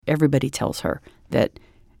everybody tells her that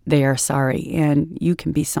they are sorry, and you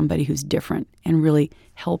can be somebody who's different and really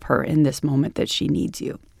help her in this moment that she needs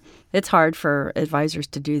you. It's hard for advisors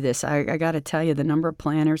to do this. I got to tell you, the number of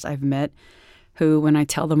planners I've met who, when I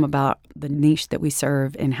tell them about the niche that we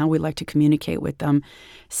serve and how we like to communicate with them,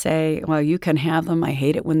 say, well, you can have them. I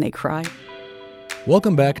hate it when they cry.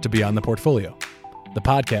 Welcome back to Beyond the Portfolio, the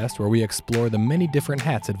podcast where we explore the many different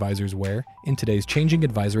hats advisors wear in today's changing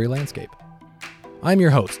advisory landscape. I'm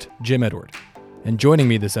your host, Jim Edward, and joining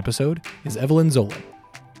me this episode is Evelyn Zolan,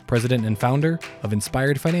 president and founder of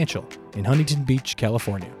Inspired Financial in Huntington Beach,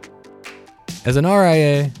 California. As an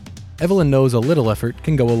RIA, Evelyn knows a little effort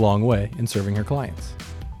can go a long way in serving her clients.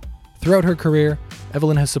 Throughout her career,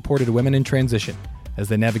 Evelyn has supported women in transition as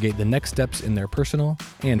they navigate the next steps in their personal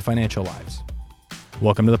and financial lives.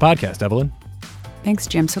 Welcome to the podcast, Evelyn. Thanks,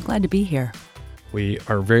 Jim. So glad to be here. We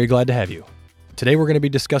are very glad to have you. Today we're going to be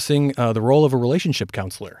discussing the role of a relationship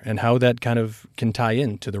counselor and how that kind of can tie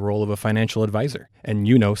into the role of a financial advisor. And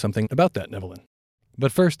you know something about that, Evelyn.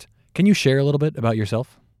 But first, can you share a little bit about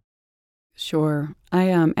yourself? Sure. I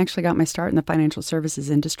actually got my start in the financial services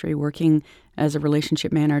industry working as a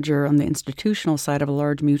relationship manager on the institutional side of a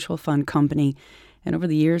large mutual fund company. And over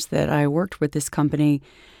the years that I worked with this company,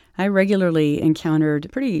 I regularly encountered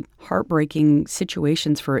pretty heartbreaking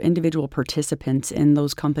situations for individual participants in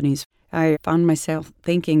those companies. I found myself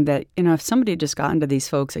thinking that, if somebody had just gotten to these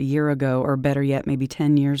folks a year ago, or better yet, maybe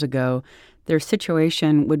 10 years ago, their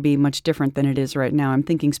situation would be much different than it is right now. I'm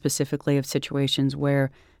thinking specifically of situations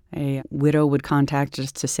where a widow would contact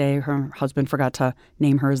us to say her husband forgot to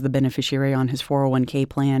name her as the beneficiary on his 401k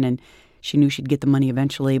plan, and she knew she'd get the money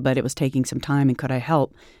eventually, but it was taking some time, and could I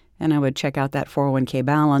help? And I would check out that 401k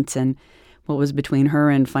balance, and what was between her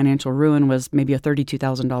and financial ruin was maybe a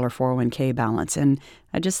 $32,000 401k balance. And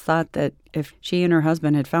I just thought that if she and her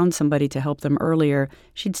husband had found somebody to help them earlier,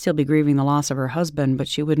 she'd still be grieving the loss of her husband, but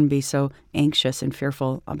she wouldn't be so anxious and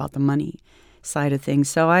fearful about the money side of things.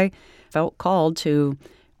 So I felt called to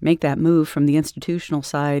make that move from the institutional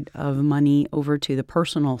side of money over to the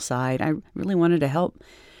personal side. I really wanted to help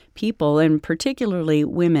people, and particularly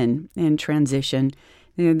women in transition.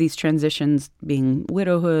 These transitions being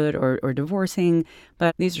widowhood or divorcing,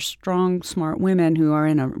 but these are strong, smart women who are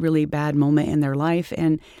in a really bad moment in their life,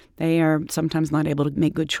 and they are sometimes not able to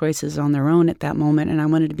make good choices on their own at that moment. And I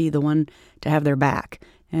wanted to be the one to have their back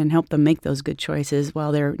and help them make those good choices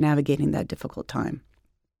while they're navigating that difficult time.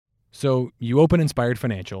 So you open Inspired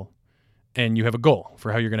Financial, and you have a goal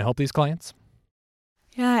for how you're going to help these clients?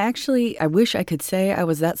 Yeah, actually, I wish I could say I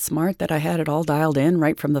was that smart that I had it all dialed in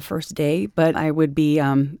right from the first day, but I would be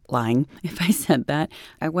lying if I said that.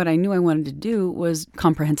 What I knew I wanted to do was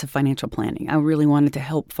comprehensive financial planning. I really wanted to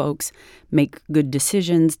help folks make good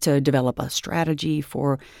decisions, to develop a strategy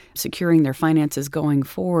for securing their finances going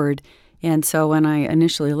forward. And so when I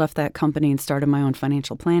initially left that company and started my own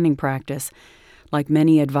financial planning practice, like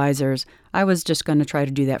many advisors, I was just going to try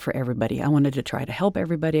to do that for everybody. I wanted to try to help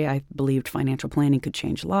everybody. I believed financial planning could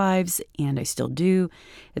change lives, and I still do.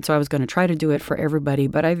 And so I was going to try to do it for everybody.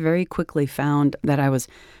 But I very quickly found that I was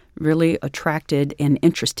really attracted and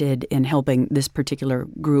interested in helping this particular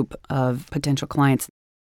group of potential clients.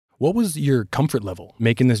 What was your comfort level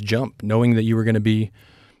making this jump, knowing that you were going to be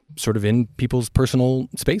sort of in people's personal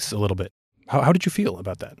space a little bit? How did you feel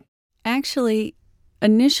about that? Actually,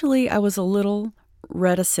 initially I was a little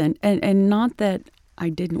reticent, and not that I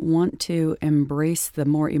didn't want to embrace the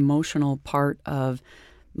more emotional part of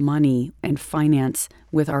money and finance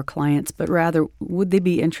with our clients, but rather, would they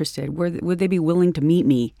be interested? Would they be willing to meet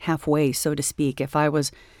me halfway, so to speak? If I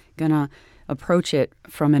was going to approach it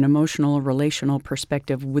from an emotional, relational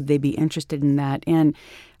perspective, would they be interested in that? And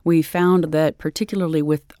we found that particularly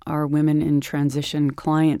with our women in transition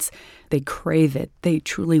clients, they crave it. They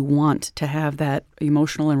truly want to have that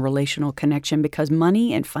emotional and relational connection, because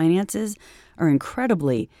money and finances are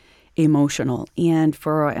incredibly emotional. And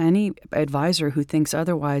for any advisor who thinks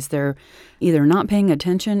otherwise, they're either not paying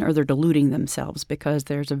attention or they're deluding themselves, because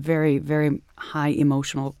there's a very, very high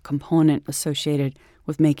emotional component associated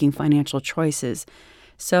with making financial choices.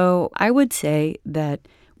 So I would say that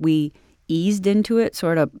we eased into it,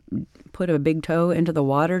 sort of put a big toe into the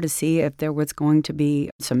water to see if there was going to be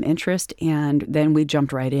some interest, and then we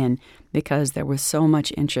jumped right in because there was so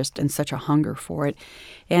much interest and such a hunger for it.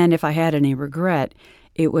 And if I had any regret,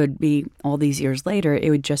 it would be all these years later, it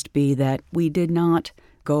would just be that we did not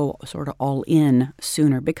go sort of all in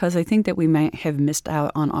sooner, because I think that we might have missed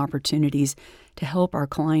out on opportunities to help our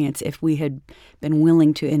clients if we had been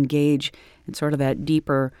willing to engage in sort of that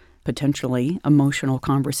deeper, potentially emotional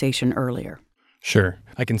conversation earlier. Sure.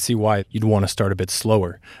 I can see why you'd want to start a bit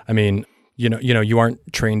slower. I mean, You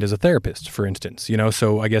aren't trained as a therapist, for instance,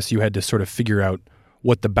 so I guess you had to sort of figure out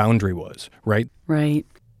what the boundary was, right? Right.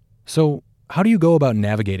 So how do you go about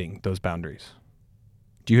navigating those boundaries?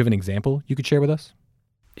 Do you have an example you could share with us?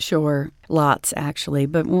 Sure. Lots, actually.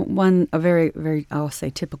 But a very, very, I'll say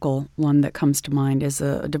typical one that comes to mind is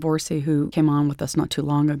a divorcee who came on with us not too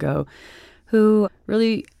long ago, who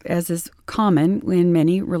really, as is common in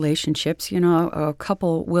many relationships, a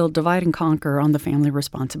couple will divide and conquer on the family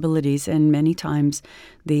responsibilities. And many times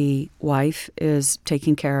the wife is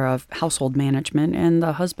taking care of household management and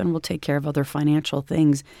the husband will take care of other financial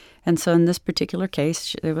things. And so in this particular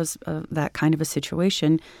case, it was that kind of a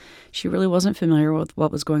situation. She really wasn't familiar with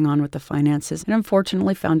what was going on with the finances and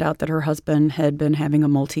unfortunately found out that her husband had been having a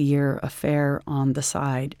multi-year affair on the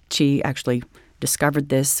side. She actually discovered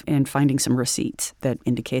this in finding some receipts that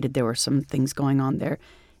indicated there were some things going on there.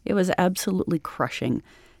 It was absolutely crushing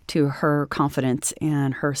to her confidence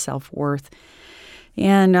and her self-worth.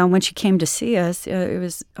 And when she came to see us, it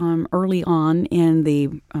was early on in the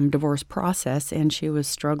divorce process, and she was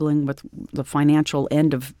struggling with the financial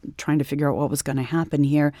end of trying to figure out what was going to happen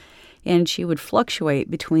here. And she would fluctuate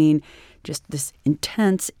between just this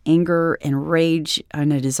intense anger and rage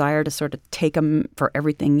and a desire to sort of take him for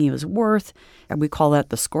everything he was worth. And we call that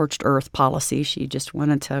the scorched earth policy. She just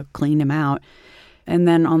wanted to clean him out. And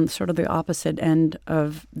then on sort of the opposite end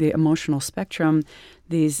of the emotional spectrum,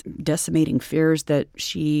 these decimating fears that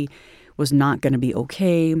she was not going to be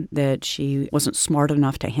okay, that she wasn't smart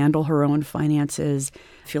enough to handle her own finances,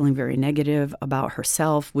 feeling very negative about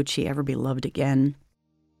herself. Would she ever be loved again?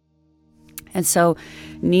 And so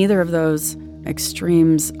neither of those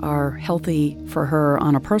extremes are healthy for her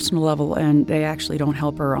on a personal level, and they actually don't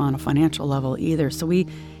help her on a financial level either. So we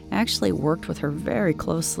actually worked with her very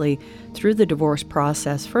closely through the divorce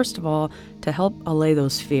process, first of all, to help allay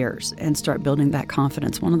those fears and start building that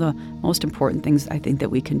confidence. One of the most important things I think that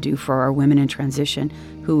we can do for our women in transition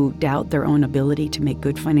who doubt their own ability to make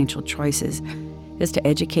good financial choices is to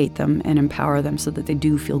educate them and empower them so that they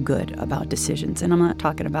do feel good about decisions. And I'm not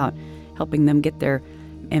talking about helping them get their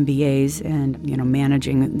MBAs and,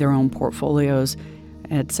 managing their own portfolios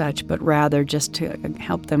and such, but rather just to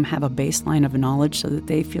help them have a baseline of knowledge so that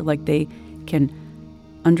they feel like they can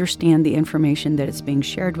understand the information that is being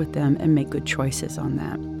shared with them and make good choices on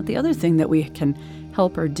that. But the other thing that we can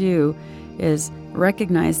help her do is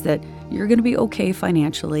recognize that you're going to be okay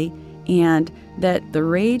financially and that the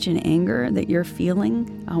rage and anger that you're feeling,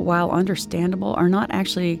 while understandable, are not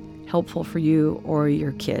actually helpful for you or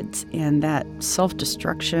your kids. And that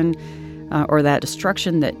self-destruction or that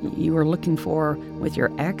destruction that you were looking for with your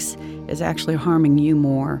ex is actually harming you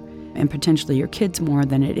more and potentially your kids more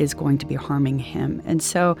than it is going to be harming him. And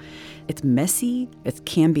so it's messy. It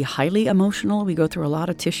can be highly emotional. We go through a lot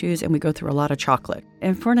of tissues and we go through a lot of chocolate.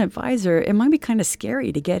 And for an advisor, it might be kind of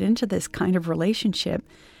scary to get into this kind of relationship.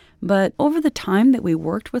 But over the time that we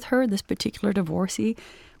worked with her, this particular divorcee,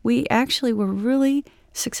 we actually were really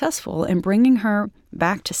successful in bringing her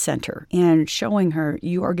back to center and showing her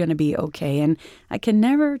you are going to be okay. And I can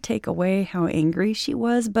never take away how angry she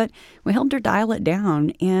was, but we helped her dial it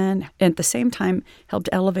down and at the same time helped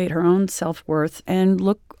elevate her own self-worth and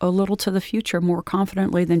look a little to the future more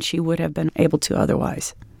confidently than she would have been able to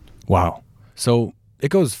otherwise. Wow. So it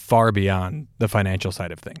goes far beyond the financial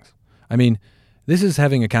side of things. I mean, this is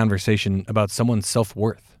having a conversation about someone's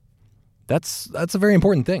self-worth. That's a very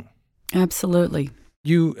important thing. Absolutely.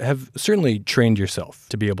 You have certainly trained yourself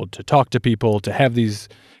to be able to talk to people, to have these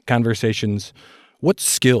conversations. What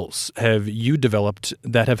skills have you developed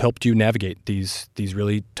that have helped you navigate these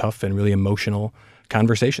really tough and really emotional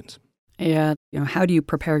conversations? Yeah. How do you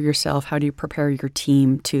prepare yourself? How do you prepare your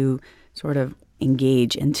team to sort of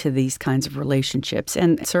engage into these kinds of relationships?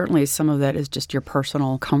 And certainly some of that is just your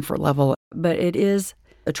personal comfort level, but it is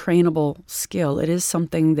a trainable skill. It is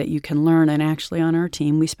something that you can learn. And actually on our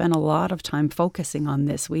team, we spend a lot of time focusing on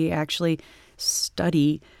this. We actually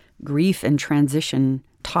study grief and transition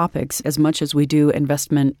topics as much as we do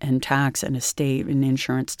investment and tax and estate and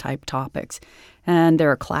insurance type topics. And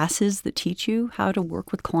there are classes that teach you how to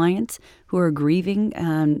work with clients who are grieving.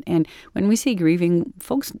 And when we say grieving,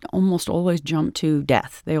 folks almost always jump to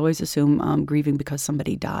death. They always assume grieving because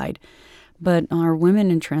somebody died. But our women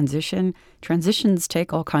in transitions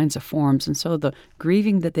take all kinds of forms. And so the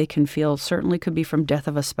grieving that they can feel certainly could be from death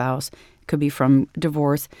of a spouse, could be from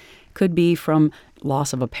divorce, could be from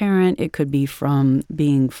loss of a parent. It could be from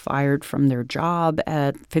being fired from their job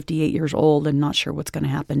at 58 years old and not sure what's going to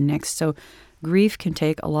happen next. So grief can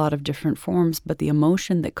take a lot of different forms, but the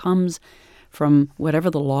emotion that comes from whatever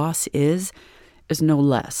the loss is is no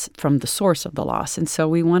less from the source of the loss. And so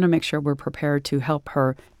we want to make sure we're prepared to help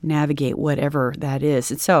her navigate whatever that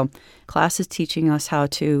is. And so class is teaching us how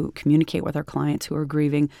to communicate with our clients who are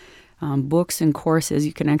grieving. Books and courses,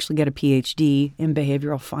 you can actually get a PhD in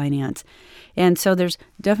behavioral finance. And so there's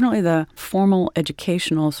definitely the formal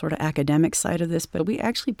educational sort of academic side of this, but we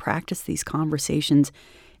actually practice these conversations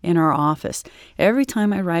in our office. Every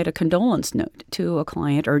time I write a condolence note to a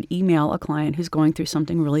client or email a client who's going through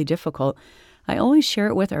something really difficult, I always share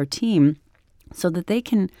it with our team so that they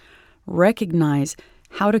can recognize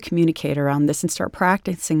how to communicate around this and start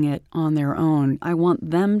practicing it on their own. I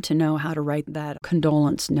want them to know how to write that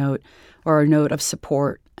condolence note or a note of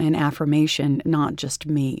support and affirmation, not just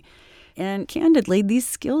me. And candidly, these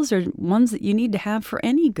skills are ones that you need to have for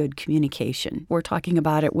any good communication. We're talking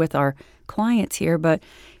about it with our clients here, but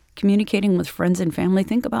communicating with friends and family,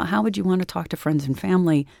 think about how would you want to talk to friends and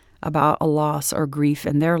family about a loss or grief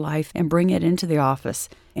in their life and bring it into the office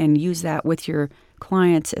and use that with your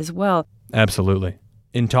clients as well. Absolutely.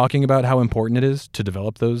 In talking about how important it is to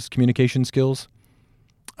develop those communication skills,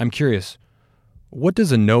 I'm curious, what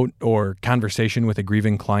does a note or conversation with a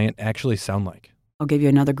grieving client actually sound like? I'll give you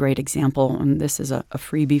another great example, and this is a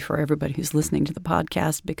freebie for everybody who's listening to the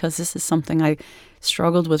podcast because this is something I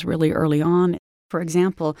struggled with really early on. For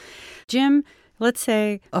example, Jim, let's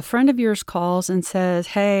say a friend of yours calls and says,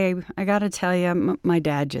 "Hey, I got to tell you, my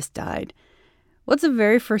dad just died." What's the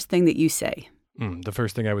very first thing that you say? The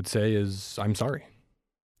first thing I would say is, "I'm sorry."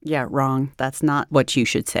 Yeah, wrong. That's not what you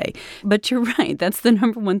should say. But you're right. That's the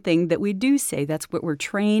number one thing that we do say. That's what we're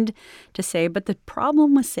trained to say. But the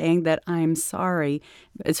problem with saying that I'm sorry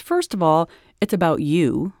is, first of all, it's about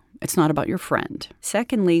you. It's not about your friend.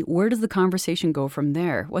 Secondly, where does the conversation go from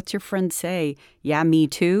there? What's your friend say? Yeah, me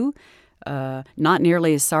too. Not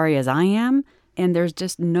nearly as sorry as I am. And there's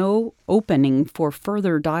just no opening for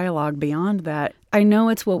further dialogue beyond that. I know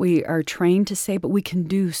it's what we are trained to say, but we can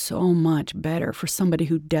do so much better for somebody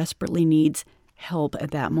who desperately needs help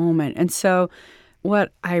at that moment. And so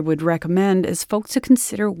what I would recommend is folks to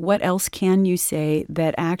consider what else can you say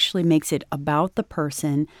that actually makes it about the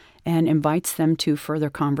person and invites them to further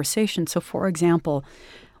conversation. So, for example,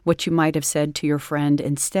 what you might have said to your friend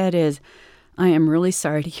instead is, "I am really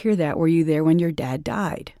sorry to hear that. Were you there when your dad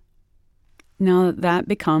died?" Now that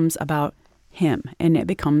becomes about him, and it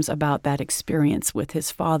becomes about that experience with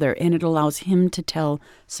his father, and it allows him to tell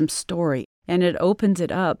some story, and it opens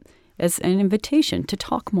it up as an invitation to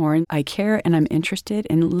talk more. And I care and I'm interested,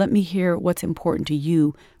 and let me hear what's important to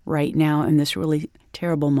you right now in this really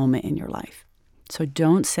terrible moment in your life. So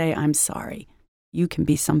don't say, "I'm sorry." You can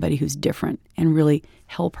be somebody who's different and really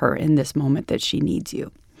help her in this moment that she needs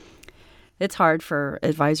you. It's hard for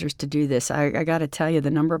advisors to do this. I got to tell you, the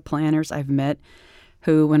number of planners I've met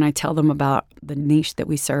who, when I tell them about the niche that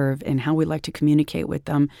we serve and how we like to communicate with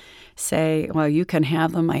them, say, "Well, you can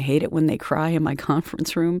have them. I hate it when they cry in my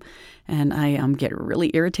conference room." And I get really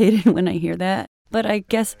irritated when I hear that. But I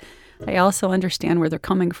guess I also understand where they're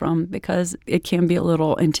coming from because it can be a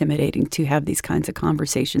little intimidating to have these kinds of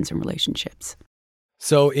conversations and relationships.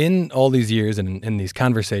 So in all these years and in these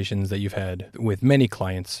conversations that you've had with many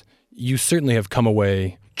clients, you certainly have come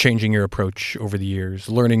away changing your approach over the years,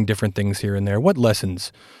 learning different things here and there. What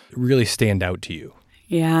lessons really stand out to you?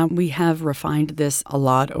 Yeah, we have refined this a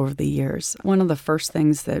lot over the years. One of the first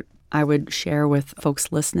things that I would share with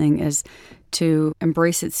folks listening is to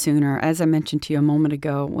embrace it sooner. As I mentioned to you a moment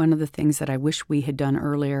ago, one of the things that I wish we had done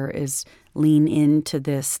earlier is lean into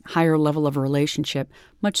this higher level of relationship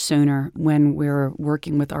much sooner when we're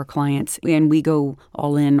working with our clients. And we go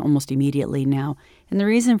all in almost immediately now. And the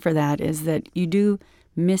reason for that is that you do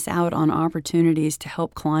miss out on opportunities to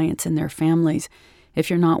help clients and their families if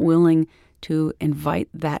you're not willing to invite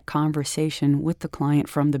that conversation with the client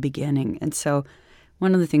from the beginning. And so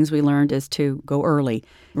one of the things we learned is to go early,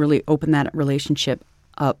 really open that relationship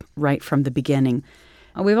up right from the beginning.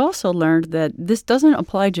 We've also learned that this doesn't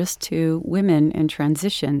apply just to women in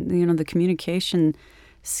transition. You know, the communication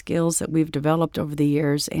skills that we've developed over the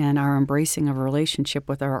years and our embracing of a relationship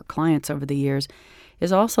with our clients over the years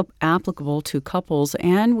is also applicable to couples.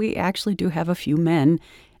 And we actually do have a few men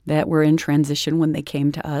that were in transition when they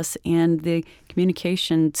came to us. And the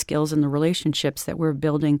communication skills and the relationships that we're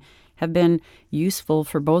building have been useful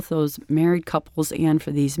for both those married couples and for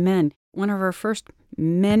these men. One of our first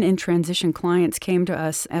men in transition clients came to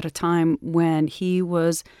us at a time when he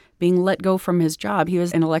was being let go from his job. He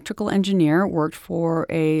was an electrical engineer, worked for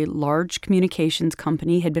a large communications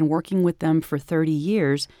company, had been working with them for 30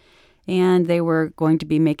 years, and they were going to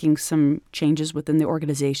be making some changes within the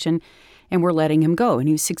organization and were letting him go. And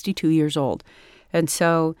he was 62 years old. And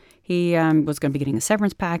so he was going to be getting a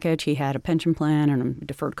severance package. He had a pension plan and a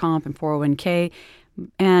deferred comp and 401k,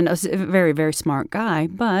 and was a very, very smart guy,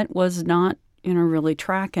 but was not really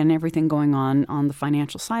tracking everything going on the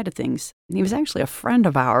financial side of things. He was actually a friend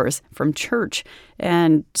of ours from church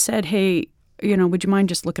and said, hey, would you mind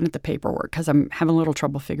just looking at the paperwork? Because I'm having a little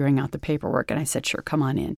trouble figuring out the paperwork. And I said, sure, come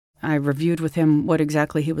on in. I reviewed with him what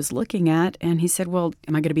exactly he was looking at. And he said, well,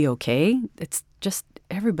 am I going to be okay? It's just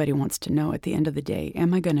everybody wants to know at the end of the day,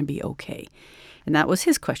 am I going to be okay? And that was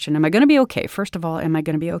his question. Am I going to be okay? First of all, am I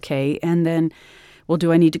going to be okay? And then, well,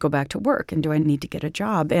 do I need to go back to work? And do I need to get a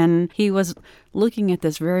job? And he was looking at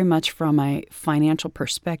this very much from a financial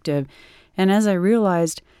perspective. And as I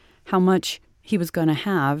realized how much he was going to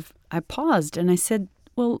have, I paused and I said,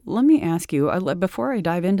 well, let me ask you, before I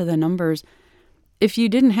dive into the numbers, if you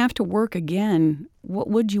didn't have to work again, what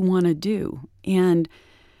would you want to do? And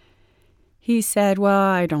he said, well,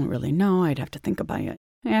 I don't really know. I'd have to think about it.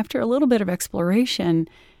 After a little bit of exploration,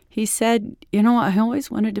 he said, I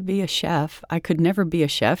always wanted to be a chef. I could never be a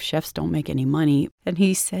chef. Chefs don't make any money. And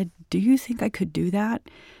he said, do you think I could do that?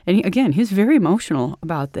 And he's very emotional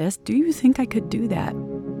about this. Do you think I could do that?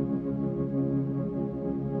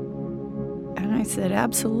 And I said,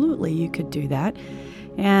 absolutely, you could do that.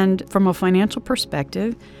 And from a financial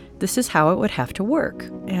perspective, this is how it would have to work.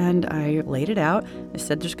 And I laid it out. I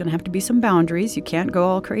said, there's going to have to be some boundaries. You can't go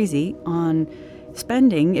all crazy on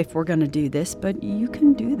spending if we're going to do this, but you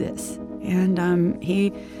can do this. And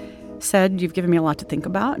he said, you've given me a lot to think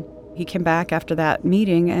about. He came back after that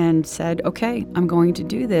meeting and said, okay, I'm going to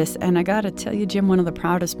do this. And I got to tell you, Jim, one of the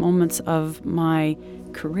proudest moments of my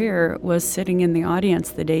career was sitting in the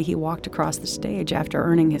audience the day he walked across the stage after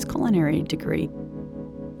earning his culinary degree.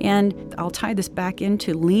 And I'll tie this back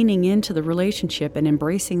into leaning into the relationship and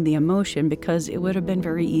embracing the emotion, because it would have been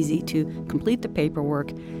very easy to complete the paperwork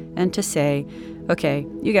and to say, okay,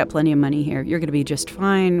 you got plenty of money here. You're going to be just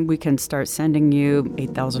fine. We can start sending you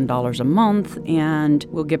 $8,000 a month, and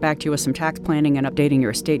we'll get back to you with some tax planning and updating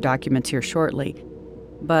your estate documents here shortly.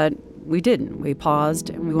 But we didn't. We paused,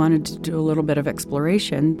 and we wanted to do a little bit of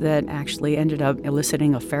exploration that actually ended up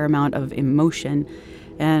eliciting a fair amount of emotion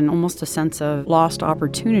and almost a sense of lost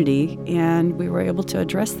opportunity, and we were able to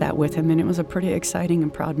address that with him, and it was a pretty exciting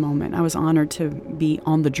and proud moment. I was honored to be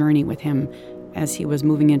on the journey with him as he was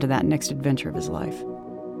moving into that next adventure of his life.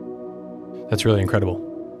 That's really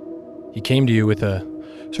incredible. He came to you with a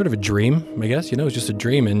sort of a dream, I guess. It was just a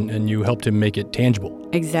dream, and you helped him make it tangible.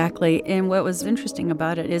 Exactly. And what was interesting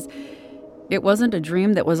about it is it wasn't a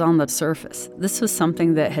dream that was on the surface. This was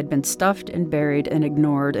something that had been stuffed and buried and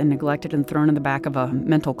ignored and neglected and thrown in the back of a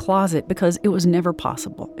mental closet because it was never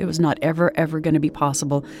possible. It was not ever going to be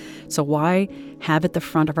possible. So why have at the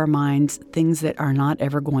front of our minds things that are not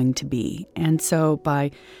ever going to be? And so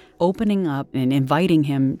by opening up and inviting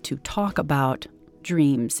him to talk about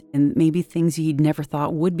dreams and maybe things he'd never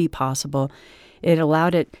thought would be possible, it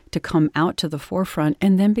allowed it to come out to the forefront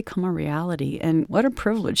and then become a reality. And what a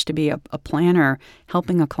privilege to be a planner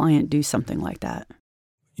helping a client do something like that.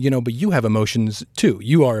 But you have emotions too.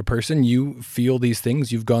 You are a person. You feel these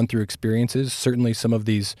things. You've gone through experiences. Certainly some of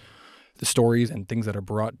the stories and things that are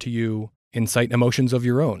brought to you incite emotions of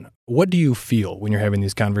your own. What do you feel when you're having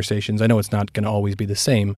these conversations? I know it's not going to always be the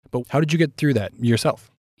same, but how did you get through that yourself?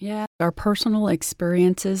 Yeah, our personal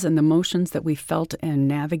experiences and the emotions that we felt and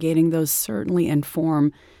navigating those certainly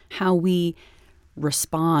inform how we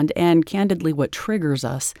respond and, candidly, what triggers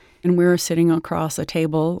us. And we're sitting across a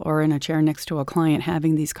table or in a chair next to a client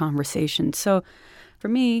having these conversations. So for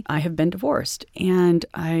me, I have been divorced. And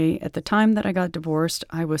at the time that I got divorced,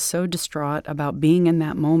 I was so distraught about being in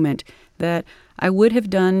that moment that I would have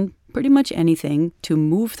done pretty much anything to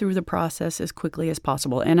move through the process as quickly as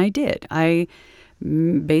possible. And I did. I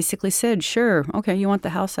basically said, sure, okay, you want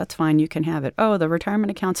the house, that's fine, you can have it. Oh, the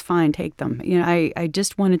retirement account's fine, take them. I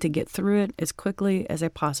just wanted to get through it as quickly as I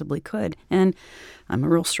possibly could. And I'm a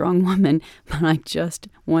real strong woman, but I just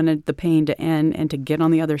wanted the pain to end and to get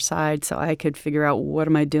on the other side so I could figure out what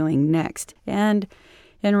am I doing next. And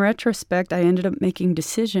in retrospect, I ended up making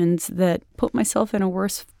decisions that put myself in a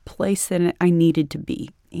worse place than I needed to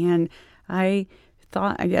be. And I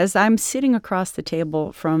thought, as I'm sitting across the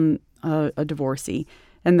table from a divorcee,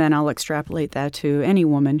 and then I'll extrapolate that to any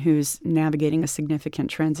woman who's navigating a significant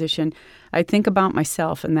transition. I think about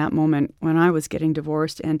myself in that moment when I was getting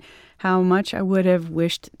divorced and how much I would have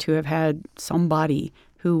wished to have had somebody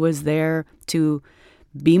who was there to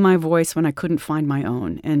be my voice when I couldn't find my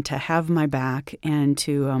own, and to have my back and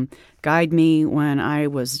to guide me when I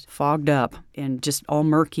was fogged up and just all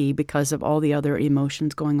murky because of all the other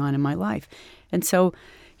emotions going on in my life. And so,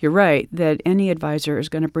 you're right that any advisor is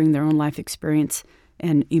going to bring their own life experience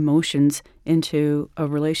and emotions into a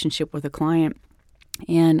relationship with a client.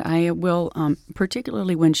 And I will,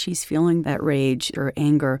 particularly when she's feeling that rage or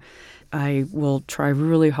anger, I will try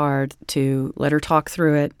really hard to let her talk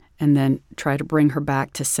through it and then try to bring her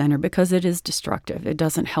back to center, because it is destructive. It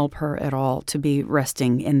doesn't help her at all to be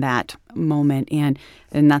resting in that moment. And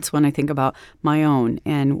that's when I think about my own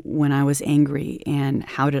and when I was angry and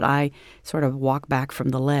how did I sort of walk back from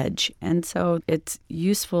the ledge. And so it's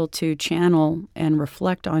useful to channel and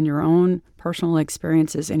reflect on your own personal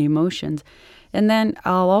experiences and emotions. And then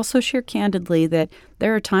I'll also share candidly that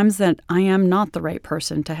there are times that I am not the right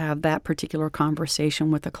person to have that particular conversation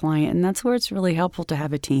with a client. And that's where it's really helpful to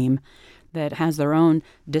have a team that has their own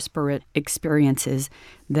disparate experiences,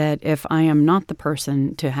 that if I am not the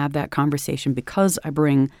person to have that conversation because I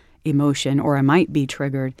bring emotion or I might be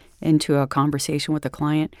triggered into a conversation with a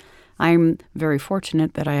client, I'm very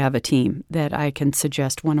fortunate that I have a team that I can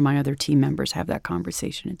suggest one of my other team members have that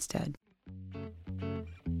conversation instead.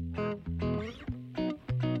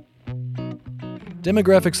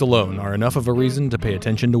 Demographics alone are enough of a reason to pay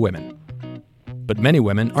attention to women. But many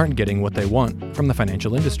women aren't getting what they want from the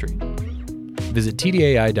financial industry. Visit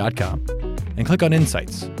TDAI.com and click on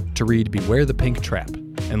Insights to read Beware the Pink Trap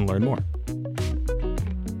and learn more.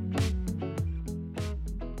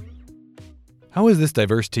 How has this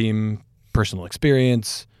diverse team, personal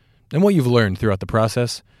experience, and what you've learned throughout the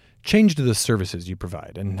process changed the services you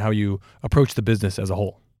provide and how you approach the business as a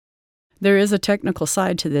whole? There is a technical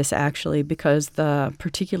side to this, actually, because the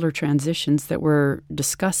particular transitions that we're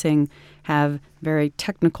discussing have very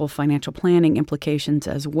technical financial planning implications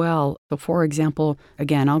as well. So, for example,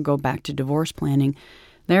 again, I'll go back to divorce planning.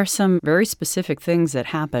 There are some very specific things that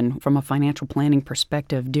happen from a financial planning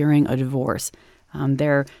perspective during a divorce.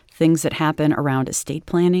 There are things that happen around estate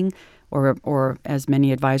planning, or as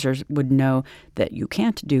many advisors would know, that you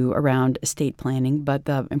can't do around estate planning, but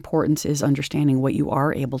the importance is understanding what you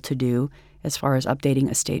are able to do as far as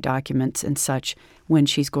updating estate documents and such when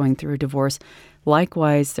she's going through a divorce.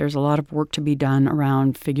 Likewise, there's a lot of work to be done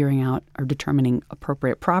around figuring out or determining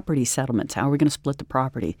appropriate property settlements. How are we going to split the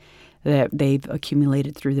property that they've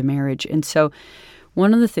accumulated through the marriage? And so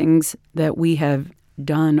one of the things that we have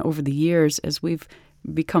done over the years is we've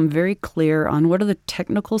become very clear on what are the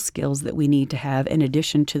technical skills that we need to have in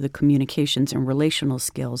addition to the communications and relational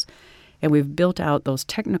skills. And we've built out those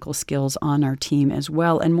technical skills on our team as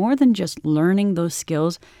well. And more than just learning those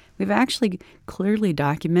skills, we've actually clearly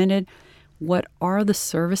documented what are the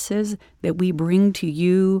services that we bring to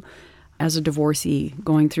you as a divorcee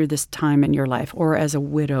going through this time in your life, or as a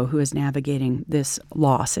widow who is navigating this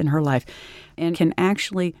loss in her life, and can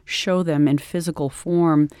actually show them in physical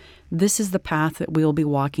form, this is the path that we'll be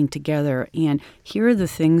walking together, and here are the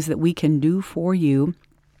things that we can do for you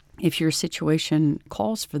if your situation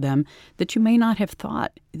calls for them that you may not have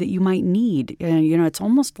thought that you might need. And, it's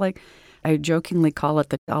almost like I jokingly call it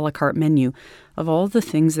the a la carte menu of all the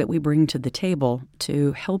things that we bring to the table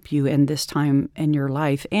to help you in this time in your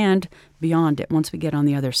life and beyond it once we get on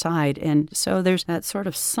the other side. And so there's that sort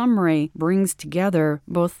of summary brings together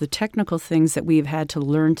both the technical things that we've had to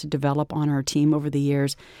learn to develop on our team over the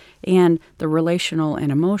years and the relational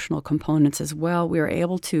and emotional components as well. We are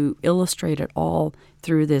able to illustrate it all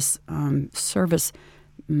through this service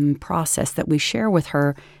process that we share with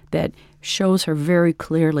her that shows her very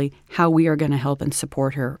clearly how we are going to help and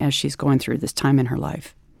support her as she's going through this time in her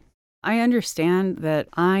life. I understand that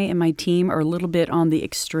I and my team are a little bit on the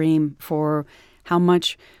extreme for how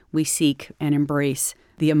much we seek and embrace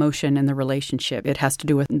the emotion and the relationship. It has to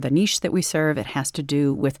do with the niche that we serve. It has to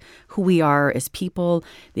do with who we are as people,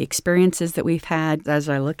 the experiences that we've had. As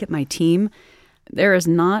I look at my team, there is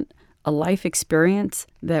not a life experience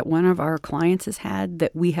that one of our clients has had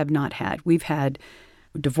that we have not had. We've had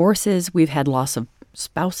divorces, we've had loss of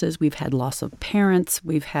spouses, we've had loss of parents,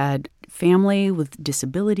 we've had family with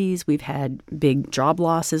disabilities, we've had big job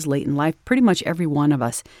losses late in life. Pretty much every one of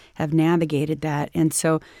us have navigated that. And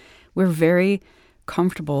so we're very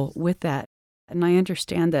comfortable with that. And I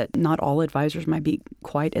understand that not all advisors might be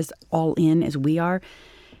quite as all in as we are.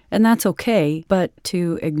 And that's okay, but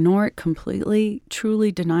to ignore it completely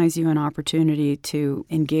truly denies you an opportunity to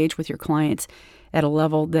engage with your clients at a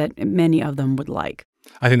level that many of them would like.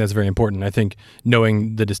 I think that's very important. I think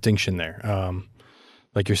knowing the distinction there,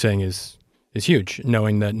 like you're saying, is huge.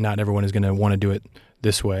 Knowing that not everyone is going to want to do it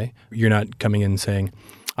this way. You're not coming in saying,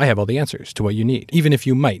 I have all the answers to what you need. Even if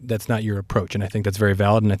you might, that's not your approach. And I think that's very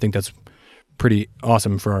valid, and I think that's pretty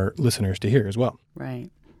awesome for our listeners to hear as well. Right.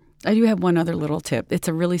 I do have one other little tip. It's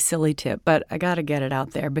a really silly tip, but I got to get it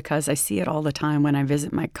out there because I see it all the time when I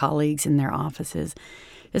visit my colleagues in their offices.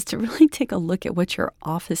 is to really take a look at what your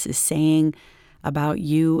office is saying about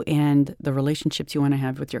you and the relationships you want to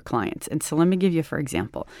have with your clients. And so let me give you, for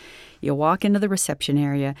example, you walk into the reception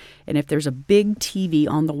area, and if there's a big TV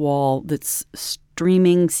on the wall that's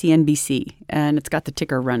streaming CNBC, and it's got the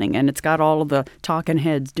ticker running, and it's got all of the talking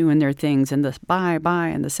heads doing their things, and the buy,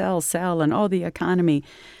 and the sell, and the economy,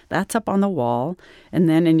 that's up on the wall. And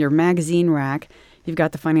then in your magazine rack, you've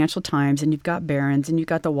got the Financial Times, and you've got Barron's, and you've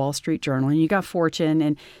got the Wall Street Journal, and you've got Fortune,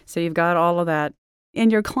 and so you've got all of that. And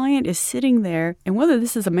your client is sitting there, and whether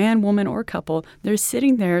this is a man, woman, or couple, they're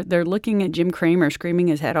sitting there, they're looking at Jim Cramer screaming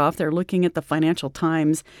his head off. They're looking at the Financial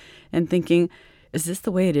Times and thinking, is this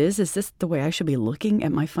the way it is? Is this the way I should be looking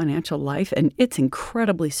at my financial life? And it's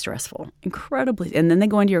incredibly stressful, incredibly. And then they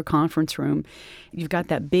go into your conference room. You've got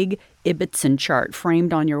that big Ibbotson chart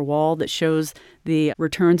framed on your wall that shows the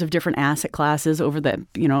returns of different asset classes over the,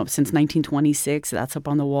 since 1926. That's up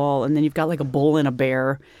on the wall. And then you've got like a bull and a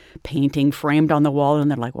bear painting framed on the wall.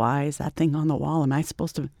 And they're like, why is that thing on the wall? Is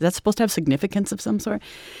that supposed to have significance of some sort?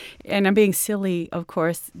 And I'm being silly, of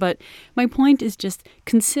course. But my point is just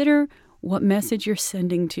consider what message you're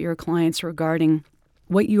sending to your clients regarding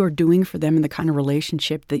what you are doing for them and the kind of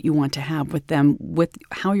relationship that you want to have with them, with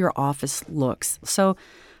how your office looks. So,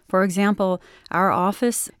 for example, our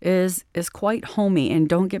office is quite homey, and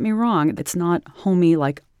don't get me wrong, it's not homey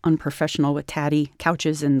like unprofessional with tatty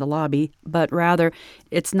couches in the lobby, but rather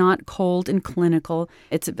it's not cold and clinical.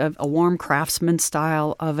 It's a warm craftsman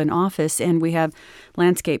style of an office, and we have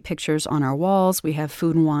landscape pictures on our walls. We have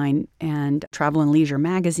Food and Wine and Travel and Leisure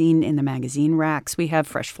magazine in the magazine racks. We have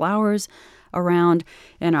fresh flowers around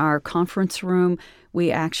in our conference room. We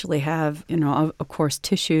actually have, of course,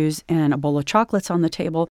 tissues and a bowl of chocolates on the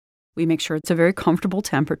table. We make sure it's a very comfortable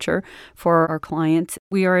temperature for our clients.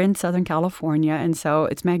 We are in Southern California, and so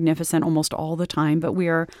it's magnificent almost all the time, but we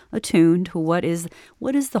are attuned to what is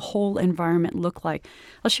the whole environment look like.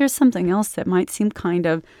 I'll share something else that might seem kind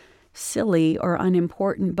of silly or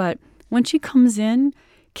unimportant, but when she comes in,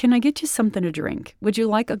 can I get you something to drink? Would you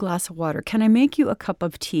like a glass of water? Can I make you a cup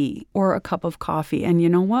of tea or a cup of coffee? And you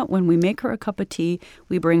know what? When we make her a cup of tea,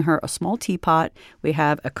 we bring her a small teapot. We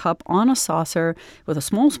have a cup on a saucer with a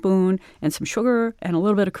small spoon and some sugar and a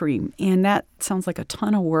little bit of cream. And that sounds like a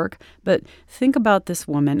ton of work. But think about this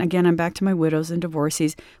woman. Again, I'm back to my widows and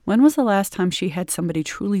divorcees. When was the last time she had somebody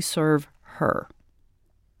truly serve her?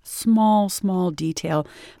 Small detail,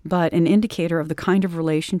 but an indicator of the kind of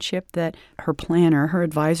relationship that her planner, her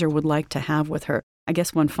advisor would like to have with her. I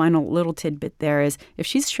guess one final little tidbit there is if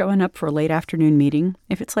she's showing up for a late afternoon meeting,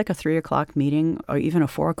 if it's like a 3 o'clock meeting or even a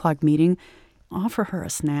 4 o'clock meeting, offer her a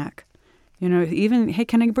snack. Even, hey,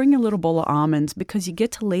 can I bring you a little bowl of almonds? Because you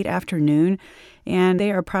get to late afternoon and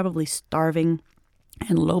they are probably starving.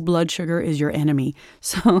 And low blood sugar is your enemy.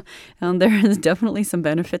 So there is definitely some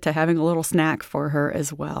benefit to having a little snack for her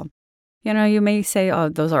as well. You may say, oh,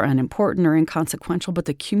 those are unimportant or inconsequential, but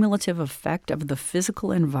the cumulative effect of the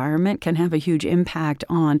physical environment can have a huge impact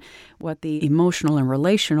on what the emotional and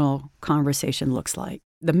relational conversation looks like.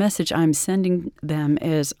 The message I'm sending them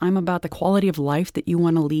is I'm about the quality of life that you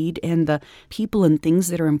want to lead and the people and things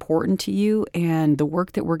that are important to you, and the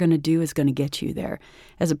work that we're going to do is going to get you there,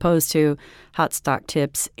 as opposed to hot stock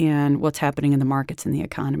tips and what's happening in the markets and the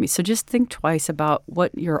economy. So just think twice about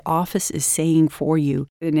what your office is saying for you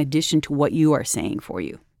in addition to what you are saying for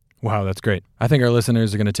you. Wow, that's great. I think our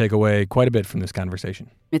listeners are going to take away quite a bit from this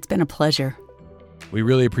conversation. It's been a pleasure. We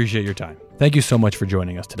really appreciate your time. Thank you so much for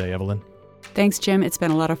joining us today, Evelyn. Thanks, Jim. It's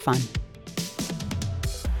been a lot of fun.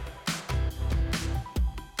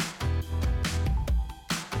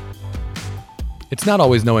 It's not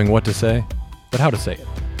always knowing what to say, but how to say it.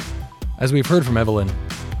 As we've heard from Evelyn,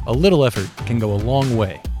 a little effort can go a long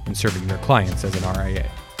way in serving your clients as an RIA.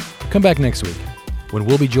 Come back next week when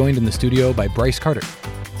we'll be joined in the studio by Bryce Carter,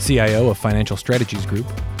 CIO of Financial Strategies Group,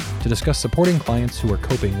 to discuss supporting clients who are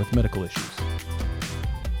coping with medical issues.